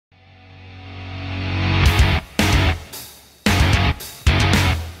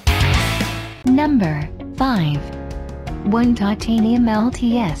Number 5. 1 Titanium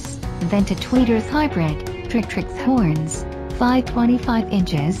LTS, Vented Tweeters Hybrid, Trictrix Horns, 525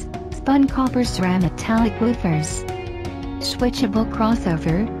 inches, spun copper ceramic metallic woofers. Switchable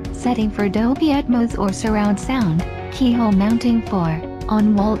crossover, setting for Dolby Atmos or surround sound, keyhole mounting for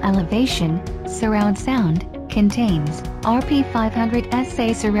on-wall elevation, surround sound, contains RP500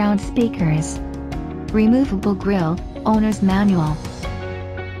 SA surround speakers. Removable grille, owner's manual.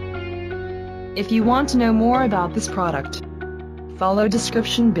 If you want to know more about this product, follow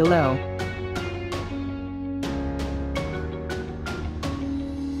description below.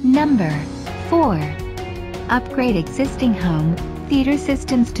 Number 4. Upgrade existing home theater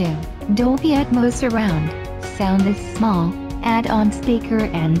systems to Dolby Atmos Surround Sound. This small add-on speaker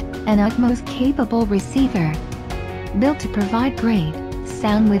and an Atmos-capable receiver, built to provide great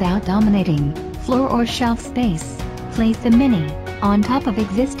sound without dominating floor or shelf space. Place the Mini on top of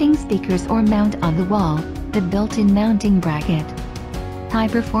existing speakers or mount on the wall the built-in mounting bracket. High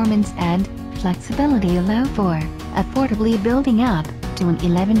performance and flexibility allow for affordably building up to an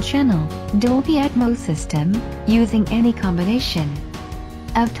 11-channel Dolby Atmos system using any combination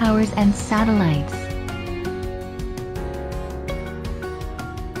of towers and satellites.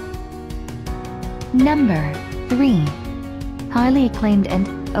 Number 3. Highly acclaimed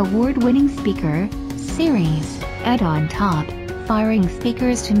and award-winning speaker series add-on top firing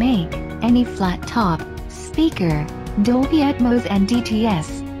speakers to make any flat top speaker Dolby Atmos and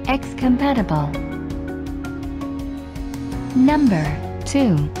DTS-X compatible. Number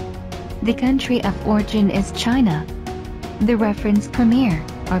 2. The country of origin is China. The reference Premier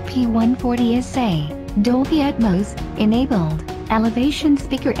RP140SA Dolby Atmos-Enabled elevation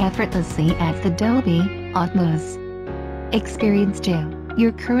speaker effortlessly adds the Dolby Atmos experience to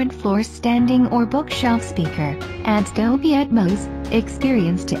your current floor standing or bookshelf speaker. Adds Dolby Atmos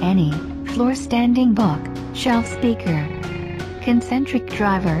experience to any floor standing bookshelf speaker. Concentric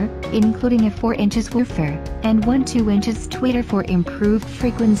driver, including a 4 inches woofer and 1 2-inches tweeter for improved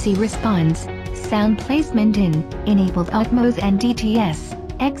frequency response. Sound placement in enabled Atmos and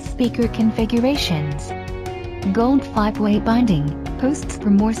DTS-X speaker configurations. Gold 5-way binding posts for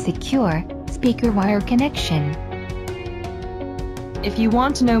more secure speaker wire connection. If you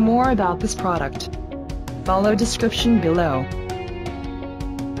want to know more about this product, follow description below.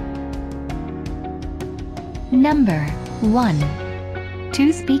 Number 1.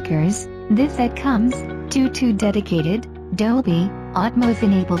 2 speakers. This set comes to 2 dedicated Dolby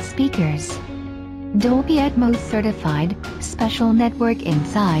Atmos-enabled speakers. Dolby Atmos certified special network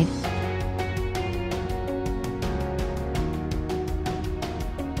inside